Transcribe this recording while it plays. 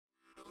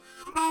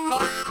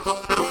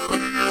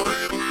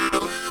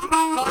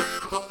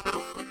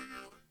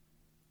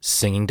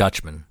Singing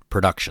Dutchman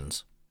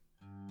Productions.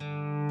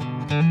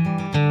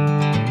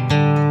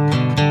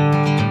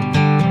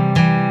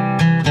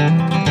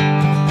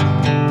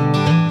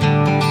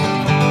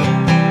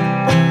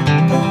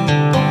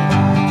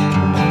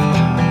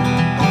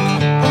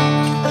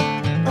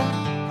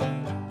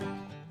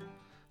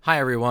 Hi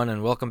everyone,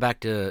 and welcome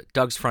back to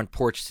Doug's Front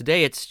Porch.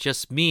 Today it's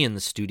just me in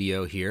the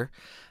studio here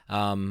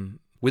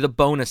with a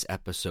bonus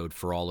episode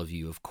for all of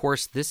you. Of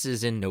course, this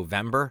is in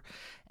November,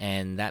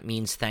 and that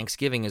means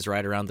Thanksgiving is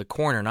right around the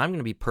corner. And I'm going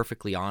to be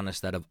perfectly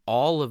honest that of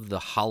all of the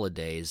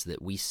holidays that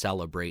we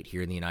celebrate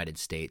here in the United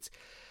States,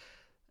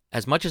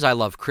 as much as I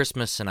love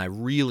Christmas and I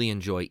really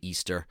enjoy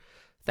Easter,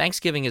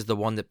 Thanksgiving is the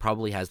one that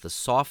probably has the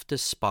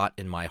softest spot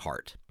in my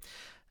heart.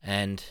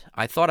 And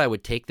I thought I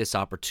would take this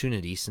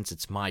opportunity, since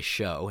it's my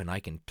show and I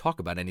can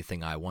talk about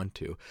anything I want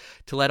to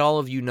let all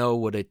of you know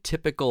what a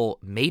typical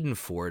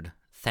Maidenford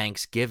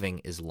Thanksgiving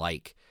is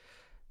like.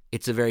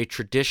 It's a very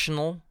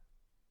traditional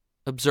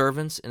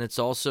observance, and it's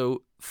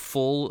also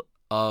full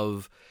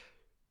of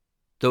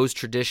those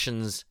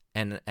traditions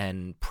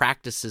and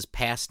practices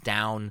passed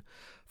down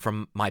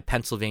from my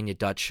Pennsylvania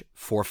Dutch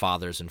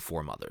forefathers and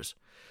foremothers.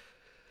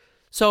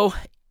 So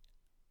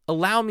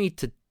allow me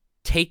to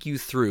take you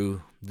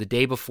through the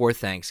day before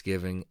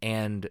Thanksgiving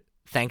and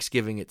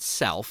Thanksgiving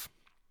itself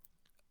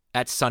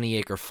at Sunny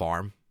Acre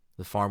Farm,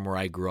 the farm where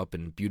I grew up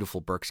in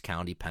beautiful Berks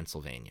County,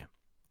 Pennsylvania.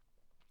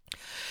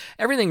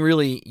 Everything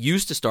really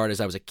used to start as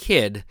I was a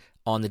kid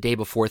on the day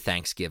before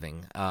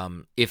Thanksgiving.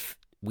 If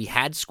we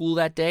had school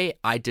that day,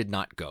 I did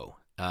not go.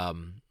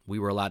 We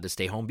were allowed to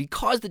stay home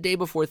because the day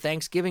before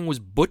Thanksgiving was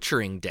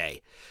butchering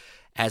day.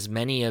 As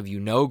many of you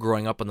know,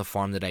 growing up on the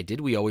farm that I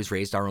did, we always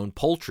raised our own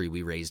poultry.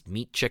 We raised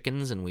meat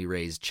chickens, and we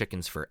raised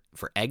chickens for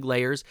egg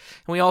layers.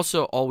 And we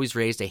also always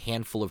raised a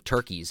handful of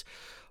turkeys,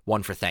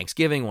 one for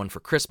Thanksgiving, one for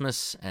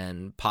Christmas,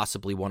 and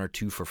possibly one or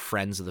two for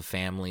friends of the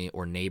family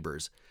or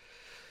neighbors.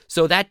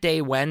 So that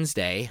day,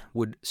 Wednesday,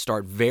 would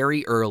start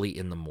very early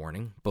in the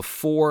morning.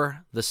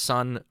 Before the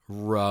sun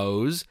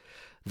rose,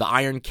 the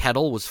iron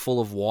kettle was full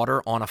of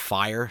water on a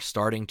fire,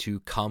 starting to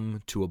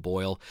come to a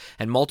boil,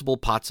 and multiple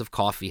pots of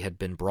coffee had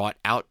been brought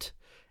out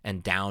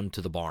and down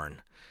to the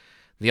barn.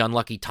 The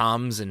unlucky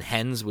toms and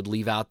hens would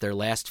leave out their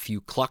last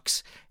few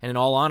clucks, and in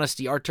all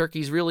honesty, our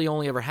turkeys really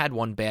only ever had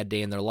one bad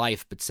day in their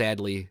life, but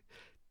sadly,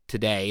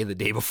 today, the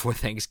day before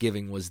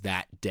Thanksgiving, was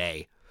that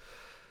day.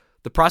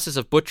 The process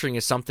of butchering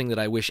is something that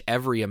I wish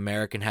every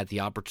American had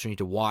the opportunity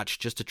to watch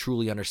just to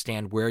truly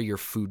understand where your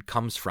food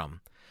comes from.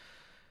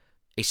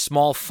 A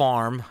small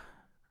farm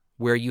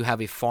where you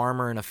have a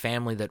farmer and a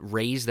family that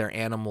raise their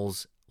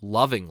animals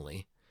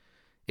lovingly,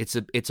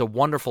 it's a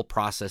wonderful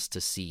process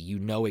to see. You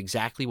know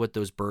exactly what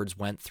those birds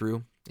went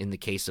through in the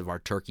case of our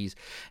turkeys,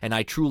 and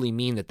I truly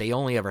mean that they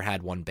only ever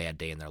had one bad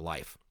day in their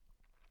life.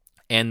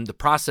 And the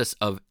process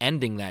of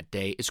ending that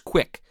day is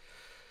quick.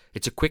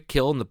 It's a quick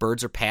kill, and the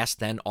birds are passed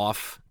then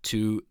off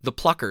to the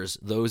pluckers,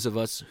 those of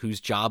us whose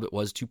job it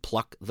was to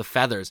pluck the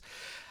feathers.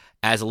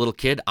 As a little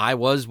kid, I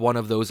was one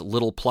of those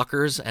little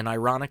pluckers, and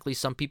ironically,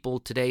 some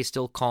people today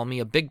still call me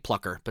a big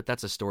plucker, but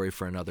that's a story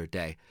for another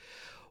day.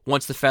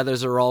 Once the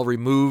feathers are all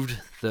removed,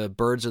 the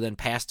birds are then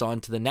passed on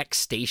to the next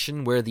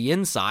station where the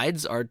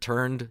insides are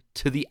turned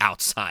to the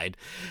outside.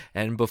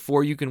 And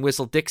before you can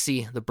whistle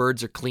Dixie, the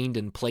birds are cleaned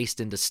and placed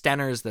into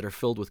stenners that are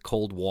filled with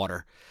cold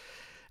water.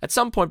 At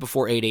some point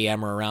before 8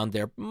 a.m. or around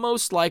there,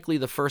 most likely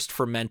the first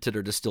fermented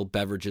or distilled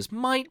beverages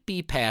might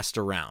be passed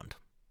around.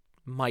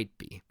 Might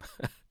be.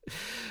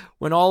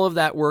 When all of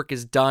that work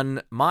is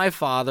done, my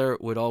father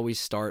would always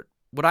start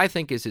what I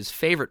think is his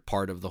favorite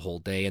part of the whole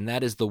day, and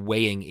that is the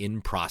weighing in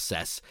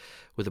process.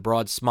 With a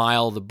broad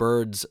smile, the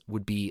birds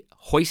would be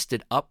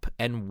hoisted up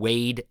and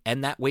weighed,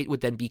 and that weight would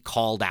then be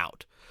called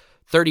out.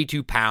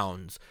 32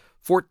 pounds,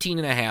 14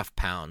 and a half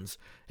pounds,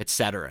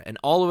 etc. And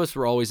all of us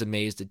were always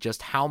amazed at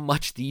just how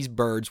much these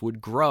birds would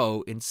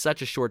grow in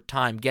such a short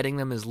time, getting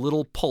them as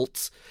little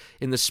poults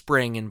in the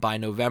spring, and by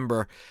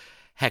November,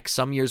 heck,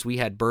 some years we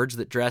had birds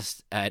that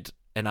dressed at,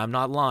 and I'm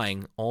not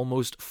lying,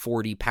 almost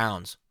 40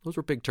 pounds. Those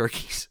were big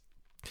turkeys.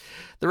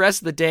 The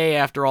rest of the day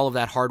after all of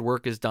that hard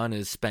work is done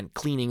is spent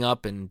cleaning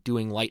up and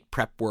doing light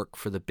prep work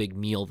for the big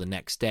meal the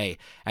next day.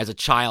 As a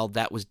child,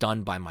 that was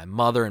done by my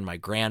mother and my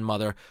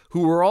grandmother,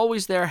 who were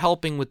always there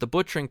helping with the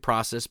butchering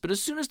process, but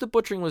as soon as the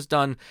butchering was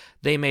done,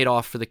 they made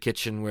off for the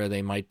kitchen where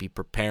they might be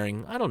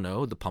preparing, I don't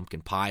know, the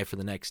pumpkin pie for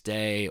the next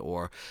day,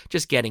 or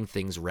just getting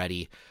things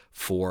ready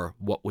for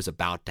what was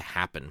about to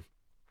happen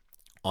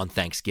on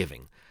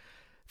Thanksgiving.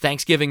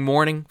 Thanksgiving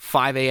morning,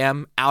 5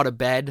 a.m., out of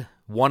bed,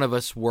 one of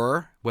us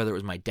were, whether it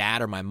was my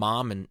dad or my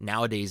mom, and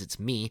nowadays it's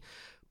me,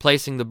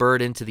 placing the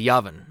bird into the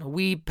oven.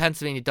 We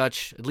Pennsylvania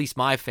Dutch, at least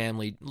my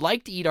family,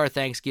 like to eat our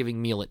Thanksgiving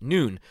meal at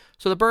noon,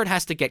 so the bird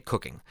has to get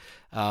cooking.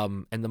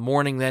 And the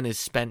morning then is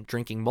spent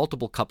drinking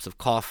multiple cups of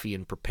coffee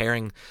and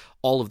preparing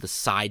all of the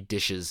side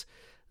dishes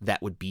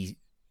that would be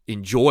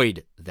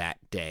enjoyed that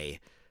day.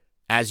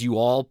 As you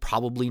all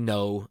probably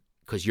know,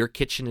 because your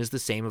kitchen is the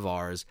same as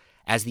ours,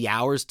 as the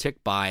hours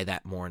tick by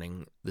that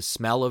morning, the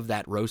smell of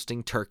that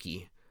roasting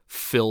turkey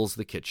fills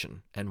the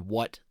kitchen. And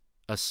what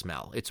a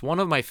smell. It's one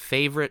of my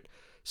favorite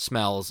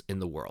smells in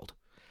the world.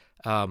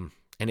 And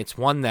it's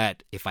one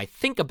that, if I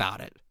think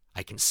about it,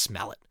 I can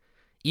smell it.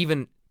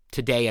 Even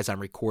today, as I'm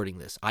recording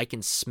this, I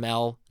can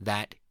smell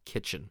that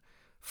kitchen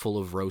full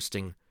of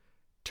roasting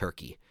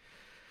turkey.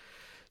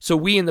 So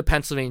we in the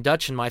Pennsylvania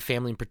Dutch, and my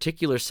family in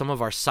particular, some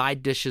of our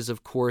side dishes,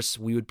 of course,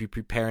 we would be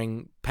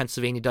preparing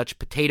Pennsylvania Dutch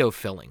potato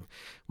filling,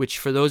 which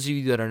for those of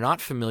you that are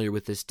not familiar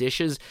with this dish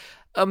is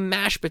a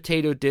mashed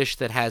potato dish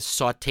that has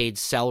sautéed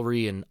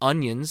celery and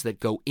onions that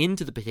go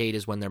into the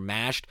potatoes when they're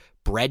mashed,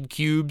 bread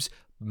cubes,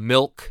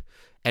 milk,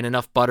 and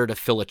enough butter to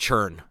fill a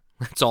churn.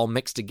 It's all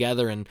mixed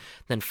together and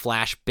then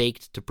flash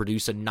baked to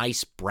produce a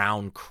nice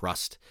brown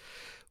crust.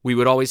 We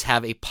would always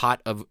have a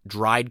pot of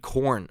dried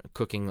corn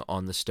cooking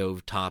on the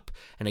stove top.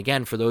 And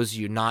again, for those of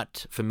you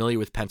not familiar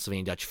with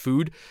Pennsylvania Dutch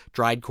food,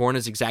 dried corn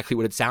is exactly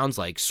what it sounds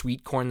like,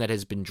 sweet corn that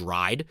has been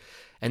dried.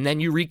 And then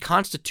you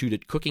reconstitute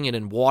it, cooking it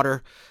in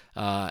water.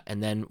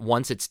 And then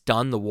once it's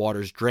done, the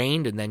water's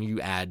drained, and then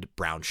you add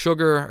brown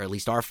sugar, or at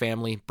least our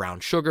family, brown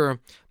sugar,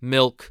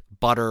 milk,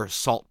 butter,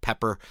 salt,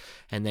 pepper,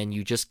 and then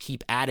you just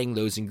keep adding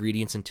those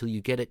ingredients until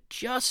you get it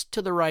just to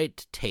the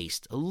right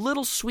taste. A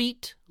little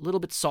sweet, a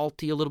little bit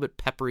salty, a little bit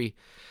peppery.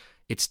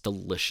 It's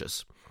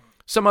delicious.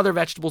 Some other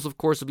vegetables, of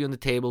course, will be on the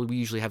table. We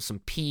usually have some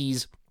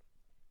peas,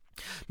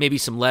 maybe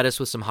some lettuce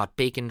with some hot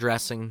bacon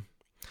dressing,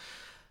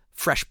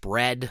 fresh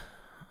bread,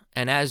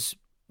 and as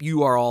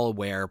you are all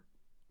aware,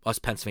 us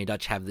Pennsylvania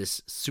Dutch have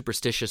this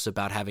superstitious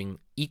about having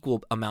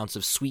equal amounts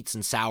of sweets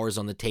and sours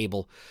on the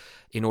table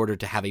in order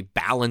to have a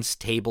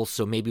balanced table.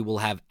 So maybe we'll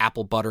have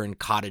apple butter and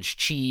cottage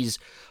cheese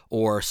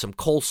or some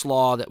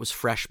coleslaw that was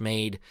fresh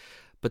made.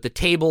 But the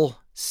table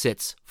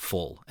sits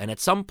full. And at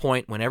some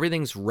point, when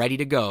everything's ready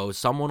to go,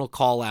 someone will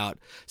call out,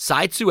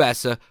 "Zeit zu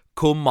essen,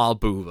 kom mal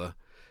boven,"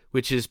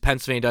 which is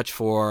Pennsylvania Dutch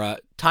for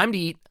time to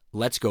eat,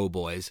 let's go,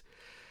 boys.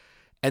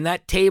 And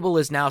that table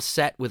is now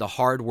set with a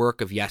hard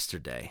work of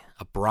yesterday,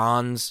 a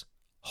bronze,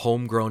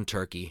 homegrown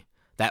turkey,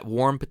 that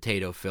warm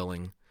potato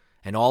filling,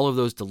 and all of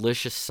those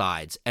delicious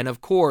sides. And of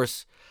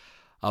course,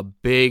 a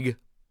big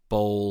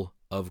bowl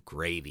of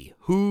gravy.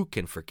 Who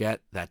can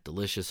forget that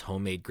delicious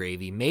homemade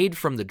gravy made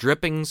from the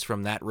drippings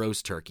from that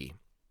roast turkey?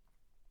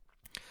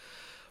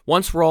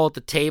 Once we're all at the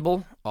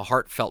table, a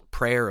heartfelt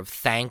prayer of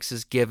thanks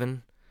is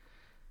given.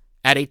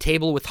 At a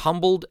table with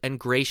humbled and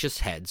gracious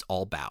heads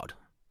all bowed.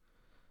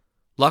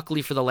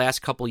 Luckily for the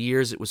last couple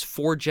years, it was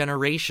 4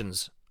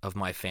 generations of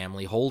my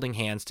family holding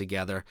hands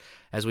together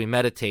as we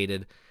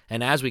meditated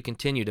and as we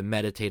continue to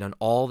meditate on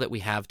all that we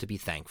have to be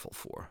thankful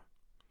for.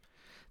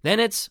 Then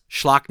it's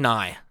Schlag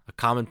nahe, a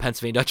common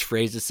Pennsylvania Dutch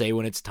phrase to say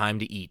when it's time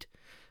to eat.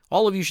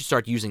 All of you should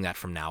start using that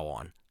from now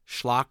on.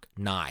 Schlag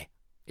nahe.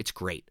 It's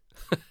great.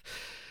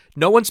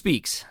 No one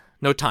speaks.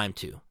 No time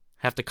to.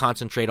 Have to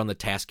concentrate on the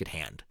task at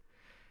hand.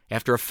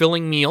 After a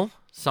filling meal,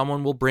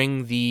 someone will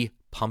bring the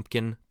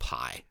pumpkin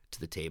pie to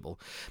the table,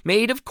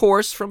 made, of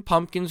course, from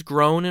pumpkins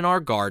grown in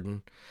our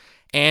garden.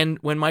 And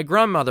when my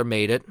grandmother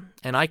made it,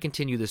 and I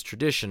continue this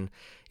tradition,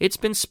 it's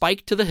been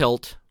spiked to the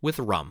hilt with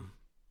rum.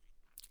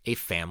 A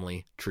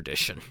family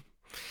tradition.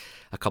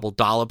 A couple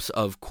dollops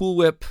of Cool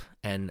Whip,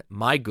 and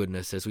my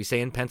goodness, as we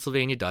say in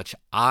Pennsylvania Dutch,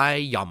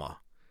 ai jammer,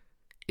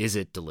 is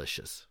it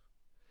delicious.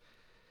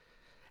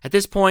 At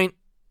this point,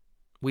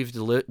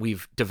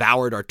 we've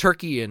devoured our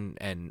turkey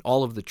and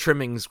all of the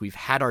trimmings. We've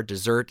had our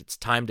dessert. It's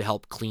time to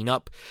help clean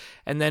up.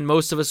 And then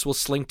most of us will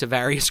slink to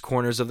various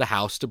corners of the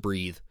house to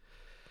breathe.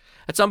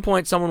 At some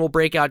point, someone will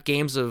break out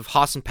games of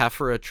Haas and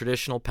Pfeffer, a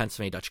traditional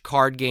Pennsylvania Dutch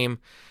card game.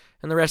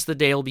 And the rest of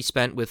the day will be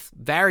spent with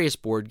various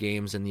board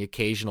games and the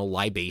occasional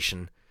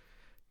libation.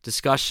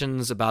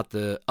 Discussions about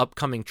the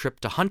upcoming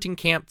trip to hunting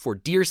camp for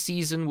deer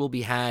season will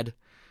be had.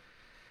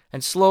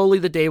 And slowly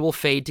the day will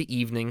fade to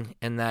evening,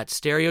 and that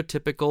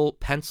stereotypical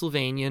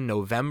Pennsylvania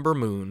November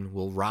moon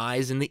will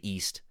rise in the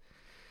east,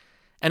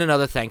 and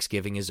another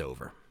Thanksgiving is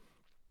over.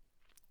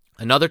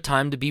 Another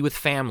time to be with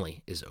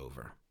family is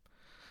over.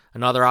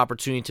 Another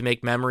opportunity to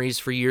make memories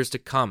for years to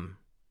come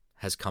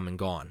has come and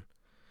gone.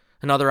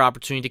 Another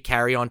opportunity to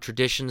carry on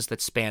traditions that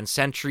span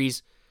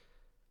centuries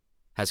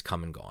has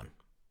come and gone.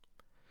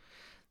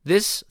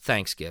 This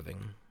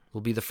Thanksgiving will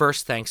be the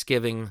first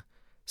Thanksgiving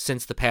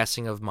since the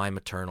passing of my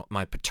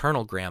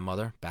paternal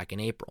grandmother back in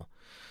April.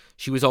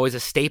 She was always a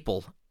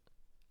staple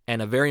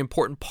and a very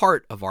important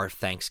part of our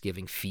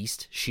Thanksgiving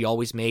feast. She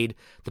always made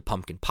the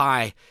pumpkin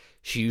pie.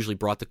 She usually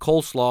brought the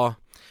coleslaw.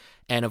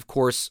 And of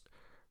course,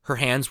 her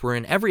hands were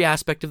in every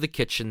aspect of the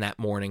kitchen that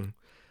morning,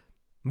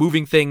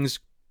 moving things,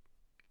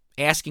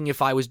 asking if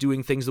I was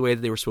doing things the way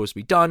that they were supposed to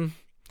be done,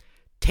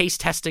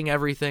 taste testing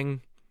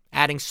everything,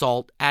 adding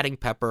salt, adding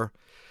pepper,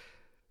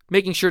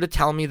 making sure to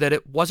tell me that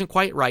it wasn't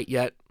quite right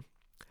yet,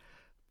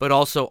 but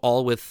also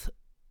all with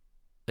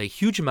a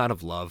huge amount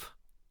of love.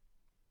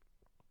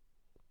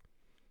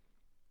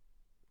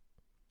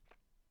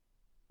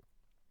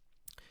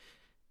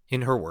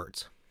 In her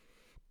words,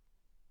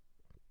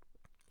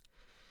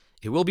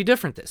 it will be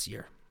different this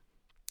year.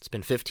 It's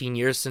been 15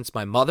 years since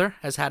my mother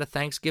has had a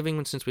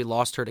Thanksgiving, since we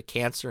lost her to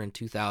cancer in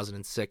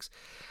 2006.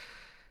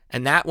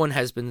 And that one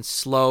has been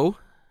slow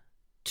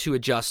to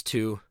adjust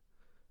to,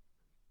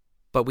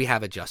 but we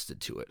have adjusted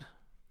to it.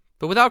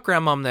 But without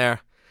Grandmom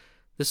there,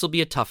 this will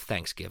be a tough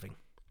Thanksgiving.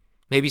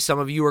 Maybe some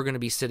of you are going to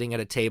be sitting at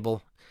a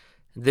table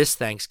this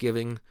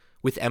Thanksgiving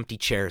with empty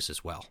chairs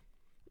as well.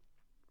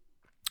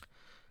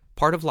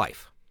 Part of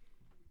life.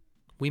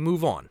 We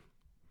move on.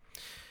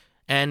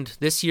 And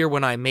this year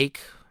when I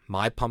make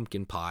my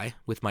pumpkin pie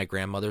with my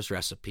grandmother's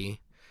recipe,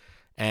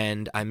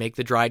 and I make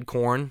the dried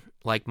corn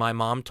like my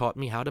mom taught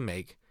me how to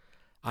make,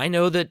 I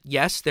know that,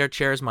 yes, their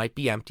chairs might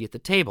be empty at the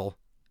table,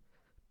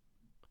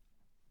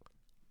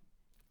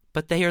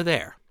 but they are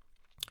there.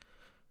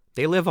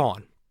 They live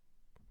on.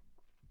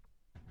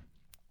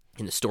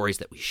 In the stories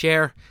that we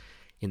share,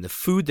 in the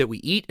food that we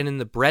eat, and in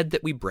the bread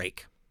that we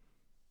break.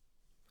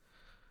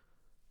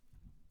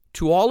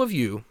 To all of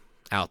you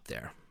out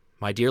there,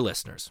 my dear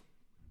listeners,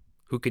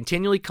 who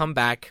continually come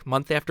back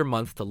month after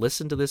month to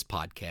listen to this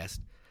podcast,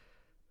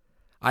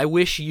 I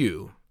wish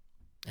you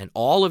and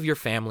all of your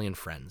family and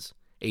friends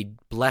a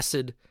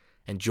blessed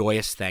and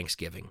joyous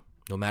Thanksgiving,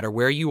 no matter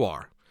where you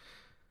are.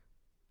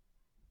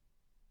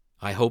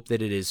 I hope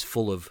that it is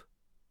full of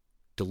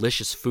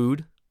delicious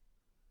food,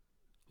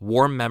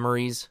 warm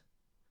memories,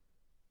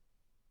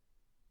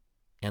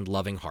 and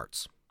loving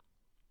hearts.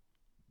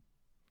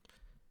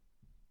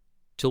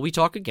 Till we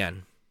talk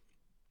again,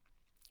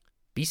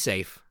 be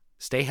safe,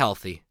 stay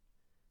healthy,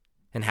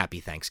 and happy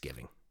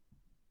Thanksgiving.